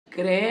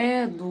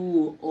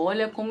Credo,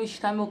 olha como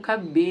está meu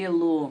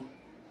cabelo.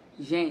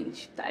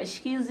 Gente, tá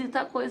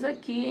esquisita a coisa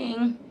aqui,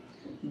 hein?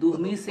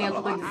 Dormi sem a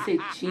touca de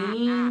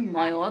cetim,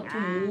 maior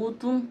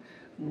tumulto.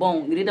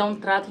 Bom, irei dar um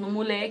trato no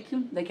moleque.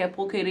 Daqui a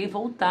pouco irei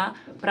voltar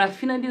para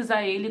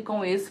finalizar ele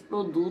com esse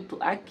produto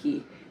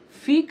aqui.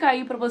 Fica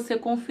aí para você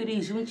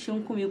conferir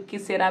juntinho comigo, que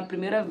será a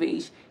primeira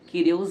vez que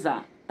irei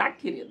usar, tá,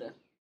 querida?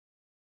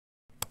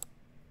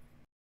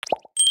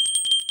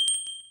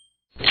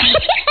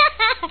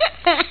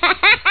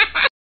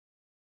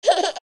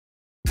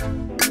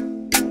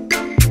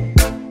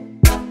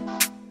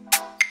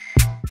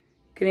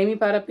 Creme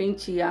para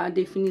pentear,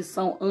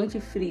 definição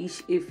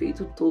antifrizz,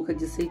 efeito touca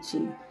de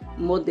cetim.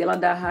 Modela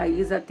da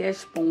raiz até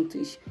as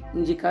pontas.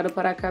 Indicado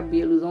para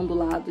cabelos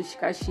ondulados,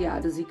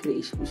 cacheados e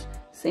crespos.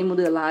 Sem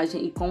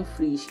modelagem e com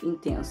frizz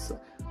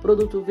intensa.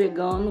 Produto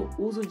vegano,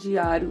 uso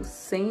diário,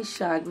 sem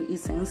enxágue e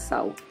sem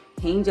sal.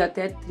 Rende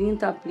até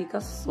 30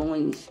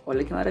 aplicações.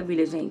 Olha que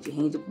maravilha, gente.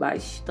 Rende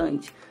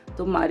bastante.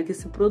 Tomara que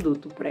esse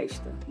produto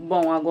presta.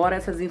 Bom, agora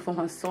essas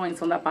informações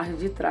são da parte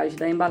de trás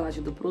da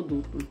embalagem do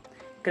produto.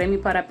 Creme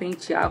para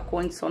pentear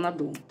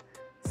condicionador.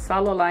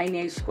 Salon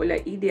é a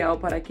escolha ideal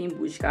para quem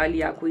busca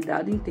aliar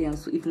cuidado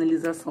intenso e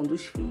finalização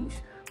dos fios.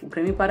 O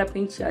creme para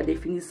pentear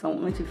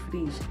definição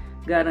antifrizz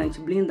garante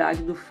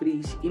blindagem do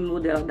frizz e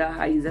modela da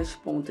raiz às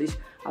pontas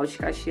aos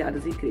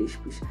cacheados e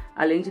crespos,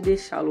 além de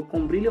deixá-lo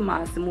com brilho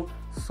máximo,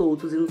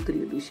 soltos e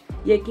nutridos.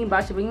 E aqui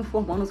embaixo vem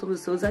informando sobre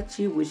os seus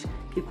ativos,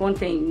 que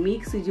contém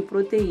mix de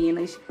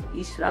proteínas,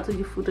 extrato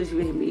de frutas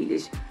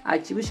vermelhas,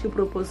 ativos que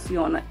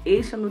proporcionam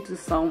extra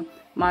nutrição,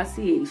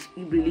 maciez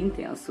e brilho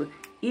intenso.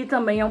 E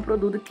também é um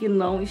produto que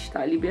não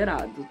está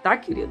liberado, tá,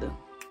 querida?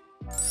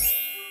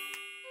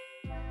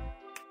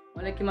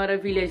 Olha que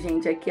maravilha,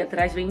 gente. Aqui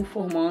atrás vem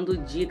informando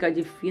dica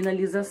de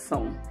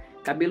finalização.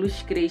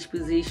 Cabelos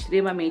crespos e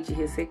extremamente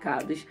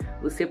ressecados,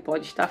 você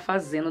pode estar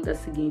fazendo da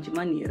seguinte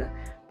maneira.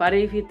 Para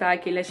evitar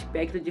aquele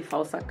aspecto de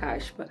falsa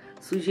caspa,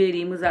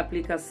 sugerimos a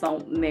aplicação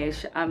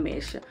mecha a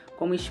mecha,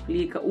 como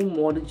explica o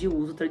modo de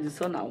uso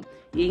tradicional.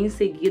 E em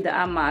seguida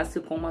amasse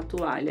com uma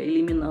toalha,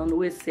 eliminando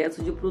o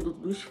excesso de produto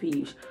dos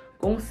fios,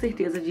 com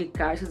certeza de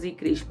cachos e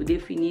crespos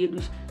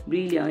definidos,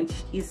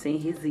 brilhantes e sem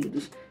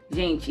resíduos.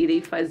 Gente,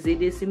 irei fazer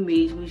desse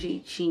mesmo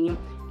jeitinho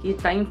que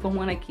está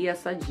informando aqui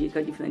essa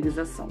dica de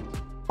finalização.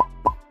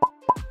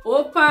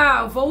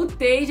 Opa,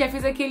 voltei, já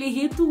fiz aquele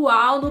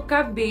ritual no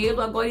cabelo,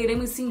 agora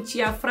iremos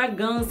sentir a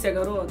fragrância,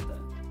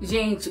 garota.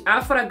 Gente,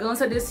 a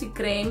fragrância desse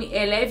creme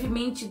é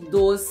levemente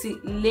doce,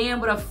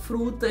 lembra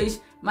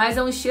frutas, mas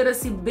é um cheiro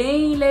assim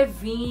bem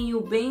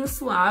levinho, bem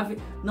suave.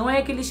 Não é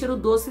aquele cheiro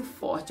doce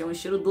forte, é um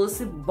cheiro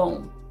doce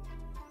bom.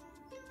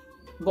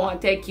 Bom,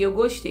 até aqui eu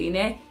gostei,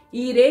 né?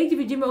 Irei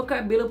dividir meu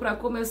cabelo para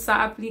começar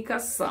a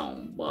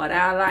aplicação.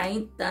 Bora lá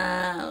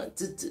então.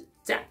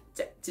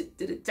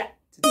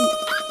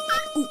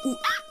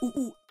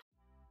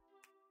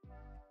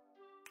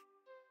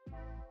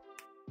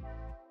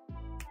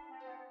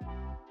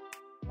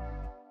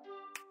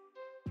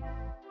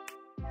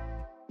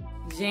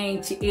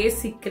 Gente,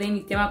 esse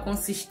creme tem uma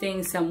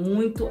consistência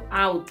muito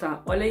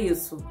alta. Olha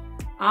isso.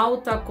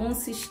 Alta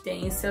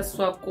consistência,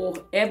 sua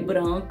cor é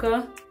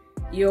branca.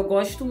 E eu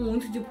gosto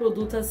muito de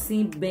produto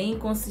assim, bem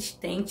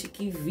consistente,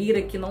 que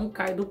vira, que não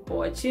cai do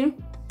pote.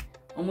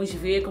 Vamos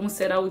ver como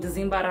será o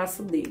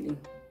desembaraço dele.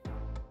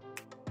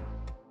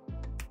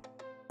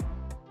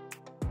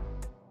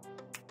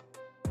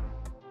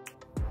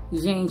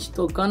 Gente,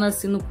 tocando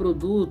assim no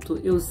produto,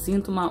 eu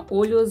sinto uma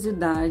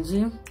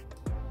oleosidade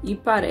e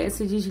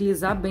parece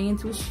deslizar bem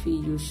entre os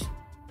fios.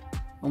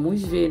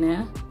 Vamos ver,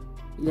 né?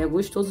 Ele é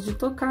gostoso de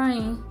tocar,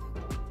 hein?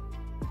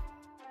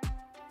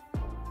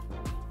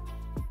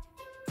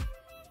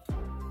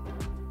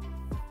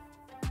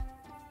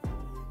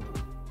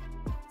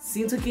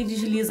 Sinto que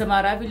desliza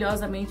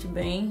maravilhosamente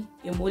bem,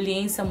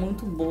 emoliência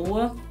muito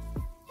boa.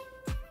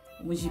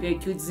 Vamos ver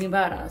aqui o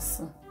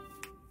desembaraço.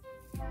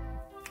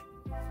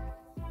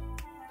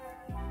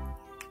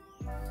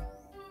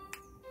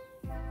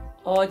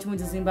 Ótimo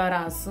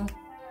desembaraço.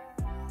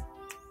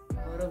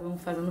 Agora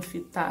vamos fazendo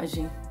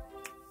fitagem.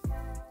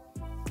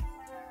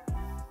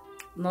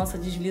 Nossa,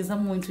 desliza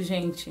muito,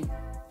 gente.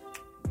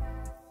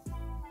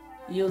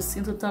 E eu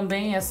sinto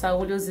também essa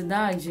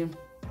oleosidade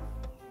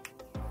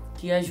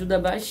que ajuda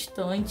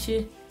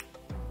bastante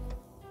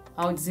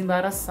ao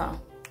desembaraçar.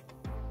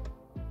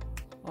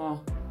 Ó.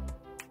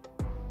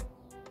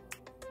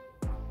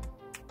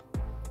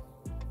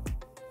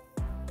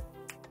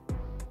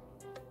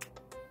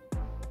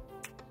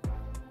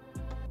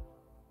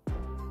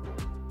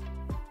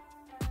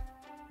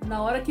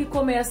 Na hora que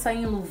começa a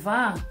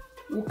enluvar,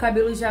 o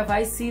cabelo já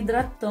vai se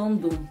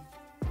hidratando.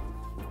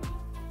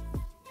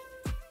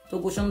 Tô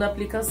gostando da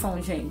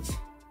aplicação, gente.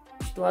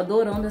 Estou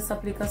adorando essa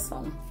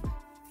aplicação.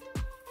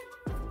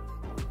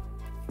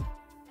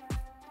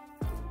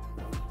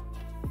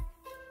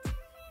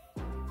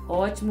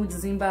 Ótimo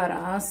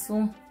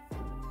desembaraço,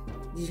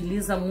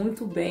 desliza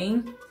muito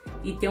bem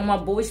e tem uma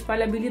boa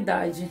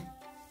espalhabilidade.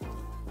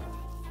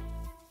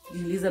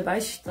 Desliza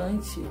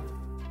bastante.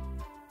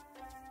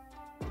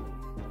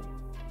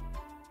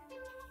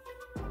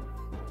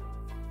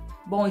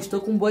 Bom,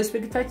 estou com boas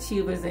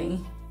expectativas,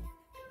 hein?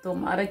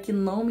 Tomara que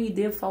não me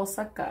dê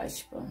falsa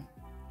caspa.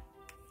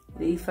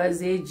 Irei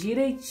fazer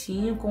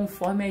direitinho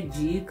conforme a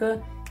dica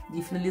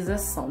de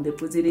finalização.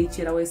 Depois irei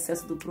tirar o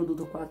excesso do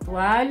produto com a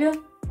toalha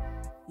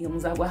e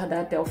vamos aguardar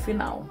até o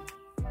final.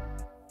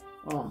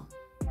 Ó.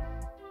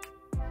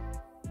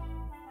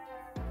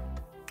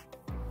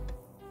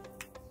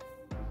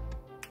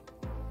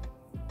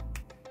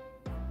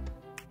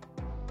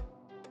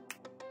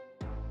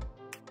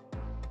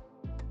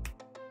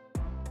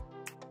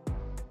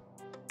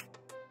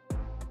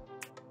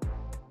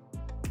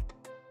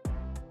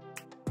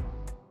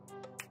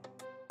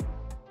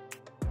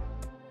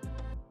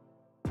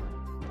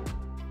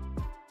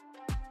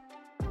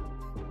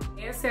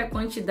 Essa é a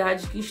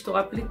quantidade que estou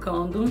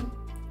aplicando,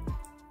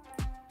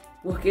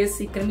 porque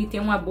esse creme tem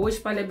uma boa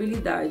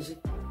espalhabilidade.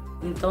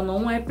 Então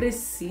não é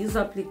preciso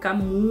aplicar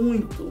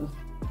muito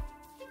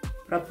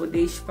para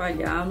poder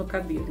espalhar no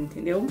cabelo,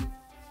 entendeu?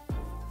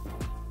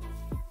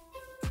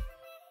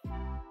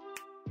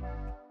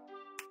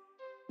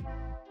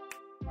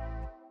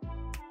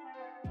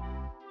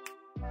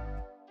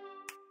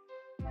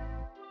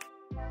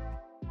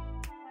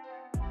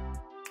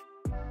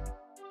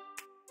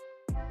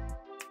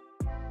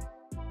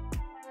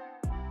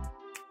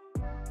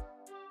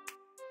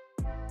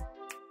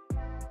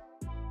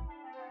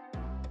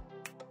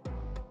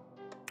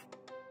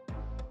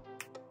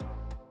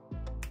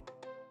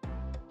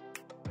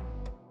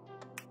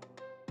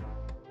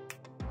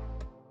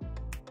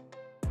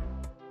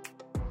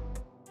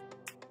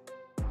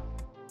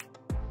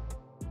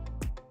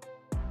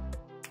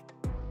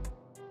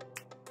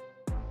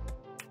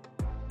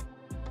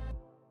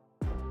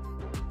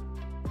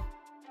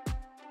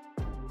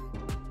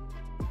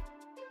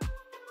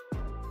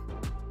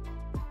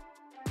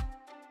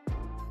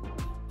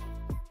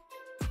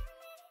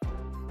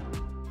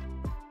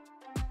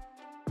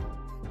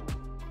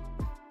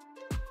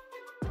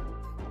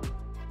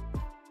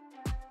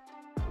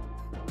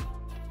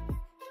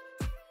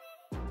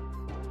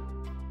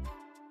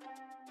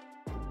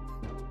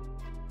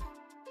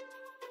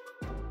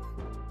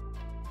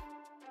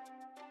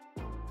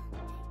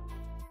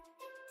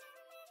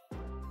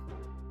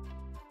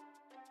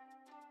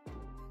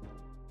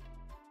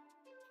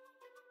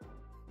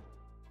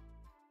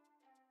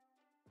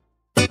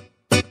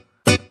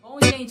 Bom,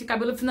 gente,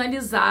 cabelo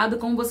finalizado,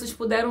 como vocês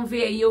puderam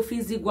ver aí, eu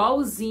fiz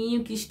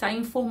igualzinho que está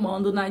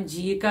informando na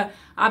dica.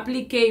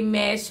 Apliquei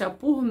mecha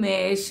por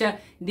mecha,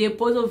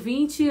 depois eu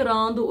vim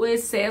tirando o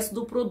excesso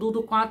do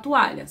produto com a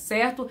toalha,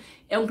 certo?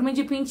 É um creme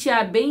de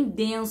pentear bem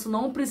denso,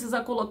 não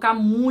precisa colocar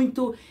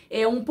muito,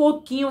 um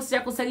pouquinho, você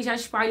já consegue já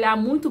espalhar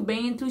muito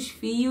bem entre os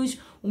fios.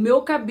 O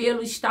meu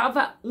cabelo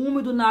estava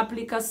úmido na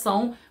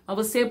aplicação, mas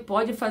você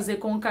pode fazer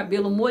com o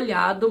cabelo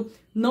molhado.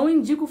 Não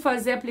indico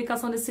fazer a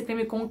aplicação desse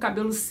creme com o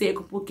cabelo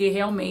seco, porque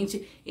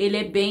realmente ele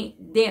é bem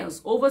denso.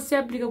 Ou você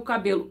aplica com o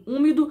cabelo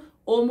úmido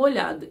ou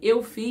molhado.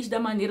 Eu fiz da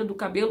maneira do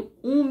cabelo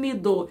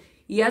úmido.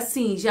 E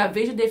assim, já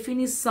vejo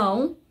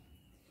definição.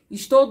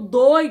 Estou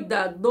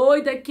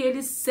doida que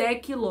ele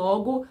seque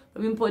logo,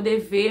 para mim poder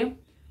ver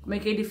como é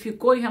que ele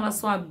ficou em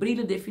relação a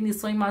brilho,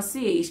 definição e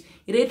maciez.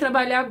 Irei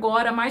trabalhar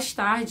agora, mais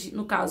tarde,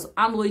 no caso,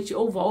 à noite,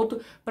 eu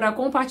volto para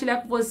compartilhar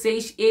com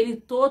vocês ele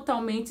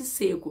totalmente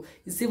seco.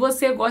 E se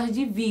você gosta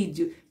de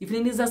vídeo de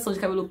finalização de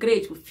cabelo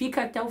crespo,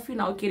 fica até o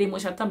final, que irei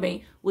mostrar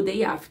também o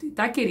day after,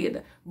 tá,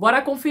 querida?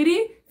 Bora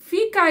conferir?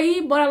 Fica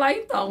aí, bora lá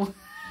então.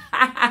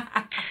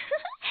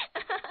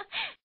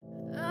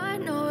 I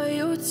know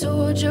you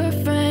told your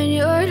friend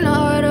you're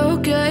not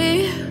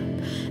okay.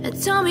 And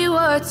tell me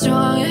what's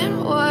wrong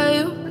and why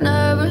you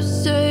never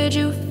said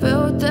you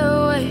felt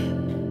that way.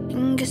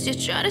 And guess you're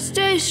trying to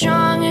stay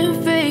strong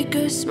and fake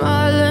a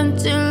smile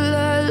until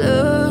I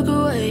look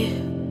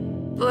away.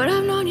 But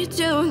I've known you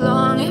too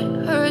long,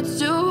 it hurts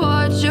to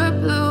watch your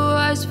blue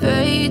eyes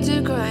fade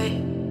to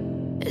gray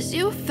as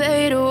you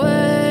fade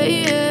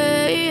away,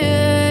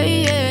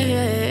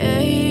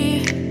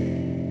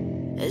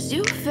 as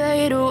you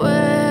fade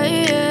away.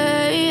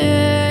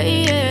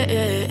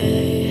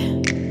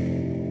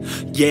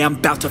 Yeah, I'm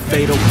about to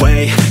fade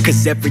away,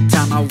 cause every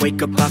time I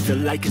wake up I feel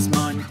like it's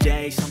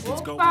Monday.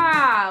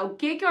 Opa! O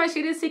que eu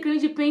achei desse creme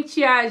de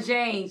pentear,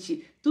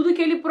 gente? Tudo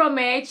que ele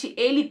promete,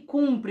 ele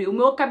cumpre. O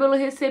meu cabelo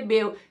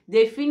recebeu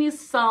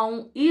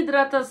definição,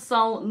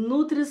 hidratação,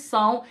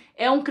 nutrição.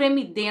 É um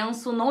creme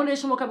denso, não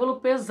deixa o meu cabelo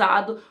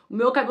pesado. O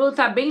meu cabelo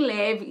tá bem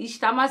leve,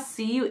 está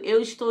macio. Eu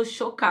estou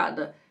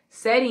chocada.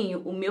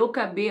 Serinho, o meu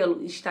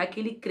cabelo está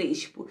aquele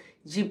crespo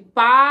de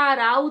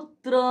parar o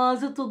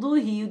trânsito do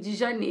Rio de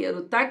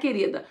Janeiro, tá,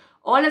 querida?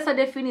 Olha essa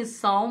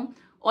definição,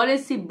 olha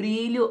esse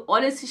brilho,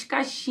 olha esses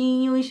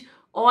cachinhos,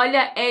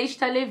 olha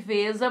esta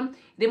leveza.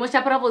 Vou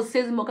mostrar pra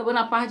vocês o meu cabelo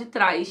na parte de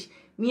trás.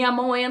 Minha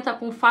mão entra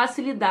com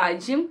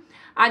facilidade.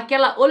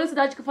 Aquela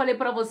oleosidade que eu falei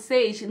pra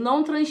vocês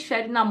não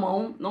transfere na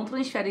mão, não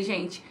transfere,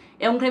 gente.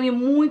 É um creme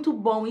muito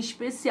bom,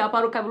 especial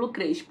para o cabelo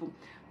crespo.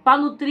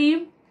 Para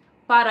nutrir,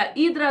 para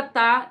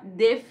hidratar,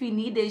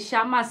 definir,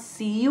 deixar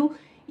macio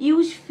e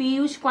os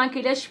fios com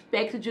aquele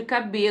aspecto de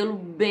cabelo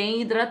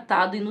bem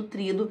hidratado e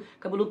nutrido.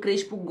 Cabelo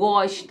crespo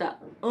gosta,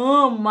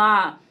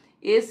 ama.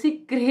 Esse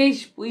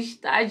crespo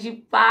está de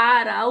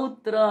para o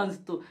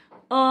trânsito.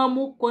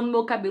 Amo quando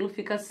meu cabelo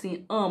fica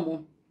assim,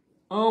 amo.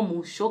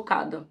 Amo,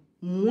 chocada.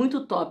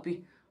 Muito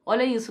top.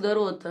 Olha isso,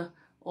 garota.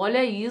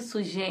 Olha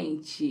isso,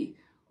 gente.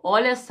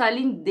 Olha essa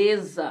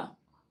lindeza.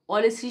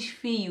 Olha esses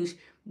fios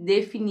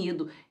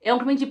definidos. É um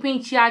creme de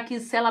pentear que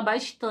sela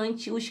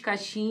bastante os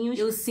cachinhos.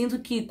 Eu sinto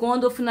que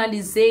quando eu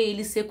finalizei,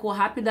 ele secou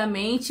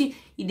rapidamente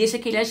e deixa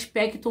aquele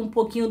aspecto um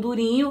pouquinho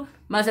durinho.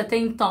 Mas até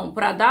então,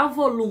 para dar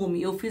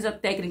volume, eu fiz a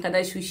técnica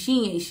das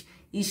xuxinhas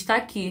e está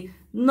aqui.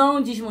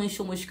 Não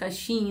desmanchou meus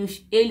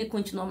cachinhos, ele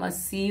continua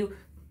macio,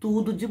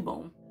 tudo de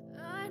bom.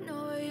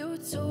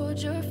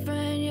 Told your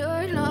friend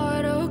you're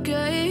not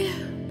okay,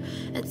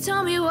 and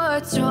tell me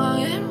what's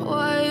wrong and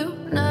why you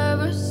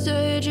never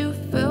said you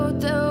felt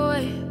that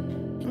way.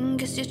 And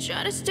guess you're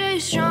trying to stay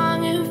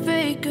strong and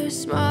fake a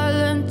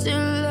smile until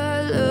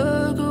I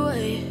look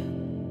away.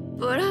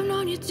 But I've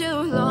known you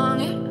too long,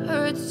 it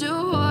hurts to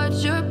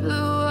watch your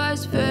blue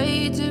eyes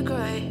fade to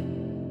gray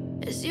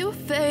as you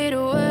fade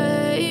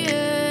away,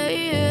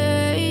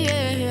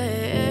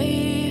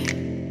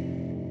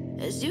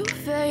 as you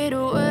fade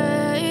away.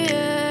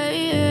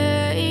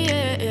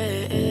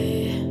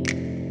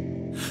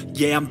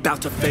 Yeah, I'm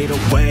about to fade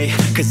away,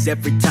 cause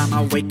every time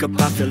I wake up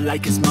I feel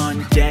like it's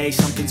Monday.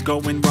 Something's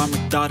going wrong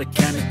with all the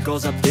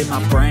chemicals up in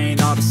my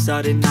brain. All of a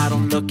sudden I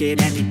don't look at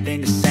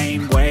anything the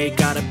same way.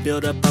 Gotta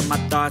build up of my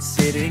thoughts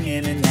sitting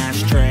in an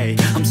ashtray.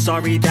 I'm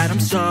sorry that I'm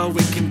so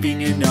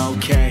inconvenient,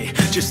 okay.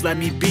 Just let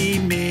me be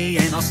me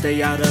and I'll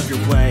stay out of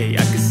your way.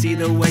 I can see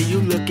the way you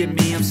look at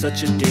me, I'm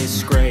such a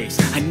disgrace.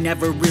 I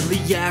never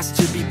really asked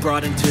to be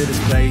brought into this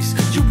place.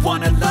 You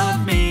wanna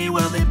love me?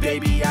 Well then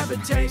baby have a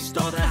taste.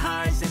 All the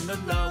highs and the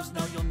lows.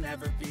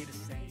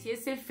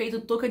 Esse efeito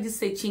touca de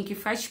cetim que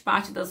faz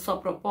parte da sua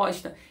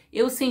proposta,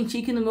 eu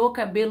senti que no meu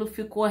cabelo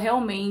ficou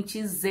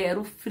realmente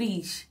zero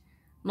frizz.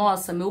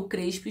 Nossa, meu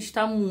crespo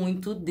está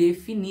muito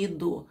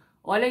definido.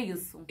 Olha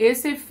isso.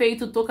 Esse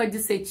efeito touca de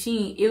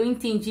cetim, eu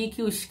entendi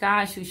que os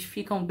cachos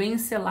ficam bem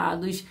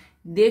selados,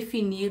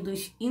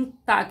 definidos,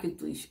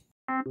 intactos.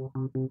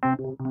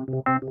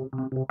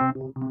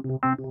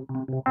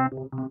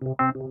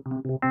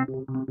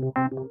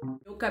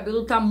 Meu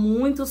cabelo tá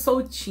muito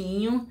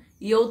soltinho.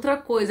 E outra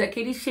coisa,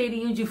 aquele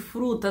cheirinho de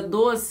fruta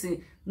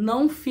doce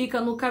não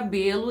fica no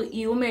cabelo.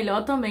 E o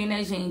melhor também,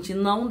 né, gente?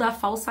 Não dá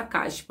falsa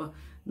caspa.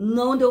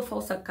 Não deu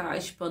falsa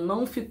caspa,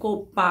 não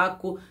ficou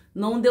opaco,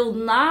 não deu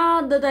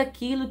nada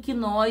daquilo que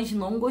nós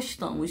não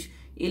gostamos.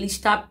 Ele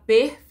está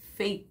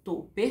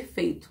perfeito,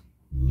 perfeito.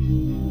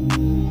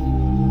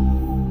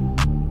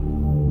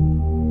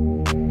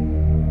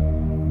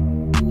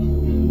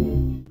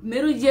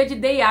 Primeiro dia de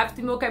day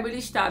after, meu cabelo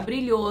está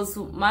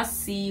brilhoso,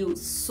 macio,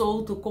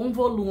 solto, com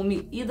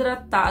volume,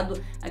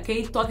 hidratado,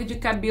 aquele toque de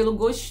cabelo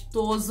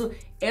gostoso.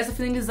 Essa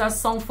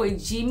finalização foi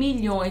de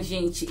milhões,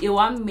 gente. Eu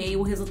amei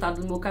o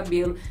resultado do meu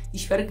cabelo.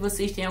 Espero que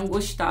vocês tenham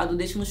gostado.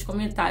 Deixe nos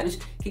comentários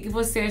o que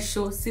você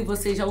achou, se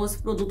você já usou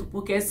esse produto,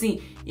 porque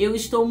assim, eu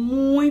estou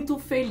muito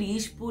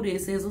feliz por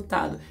esse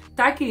resultado.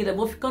 Tá, querida?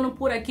 Vou ficando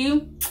por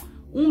aqui.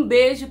 Um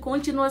beijo,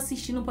 continua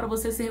assistindo para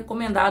você ser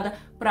recomendada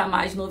para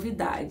mais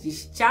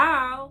novidades.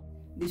 Tchau!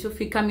 Deixa eu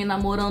ficar me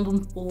namorando um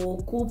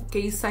pouco, porque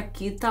isso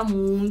aqui tá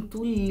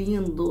muito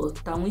lindo.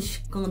 Tá um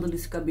escândalo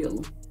esse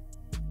cabelo.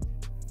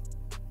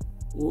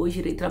 Hoje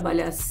irei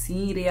trabalhar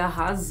assim, irei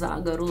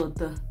arrasar,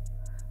 garota.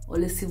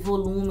 Olha esse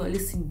volume, olha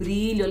esse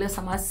brilho, olha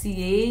essa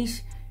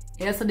maciez,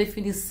 essa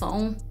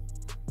definição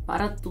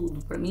para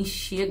tudo. Para mim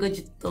chega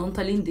de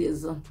tanta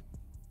lindeza.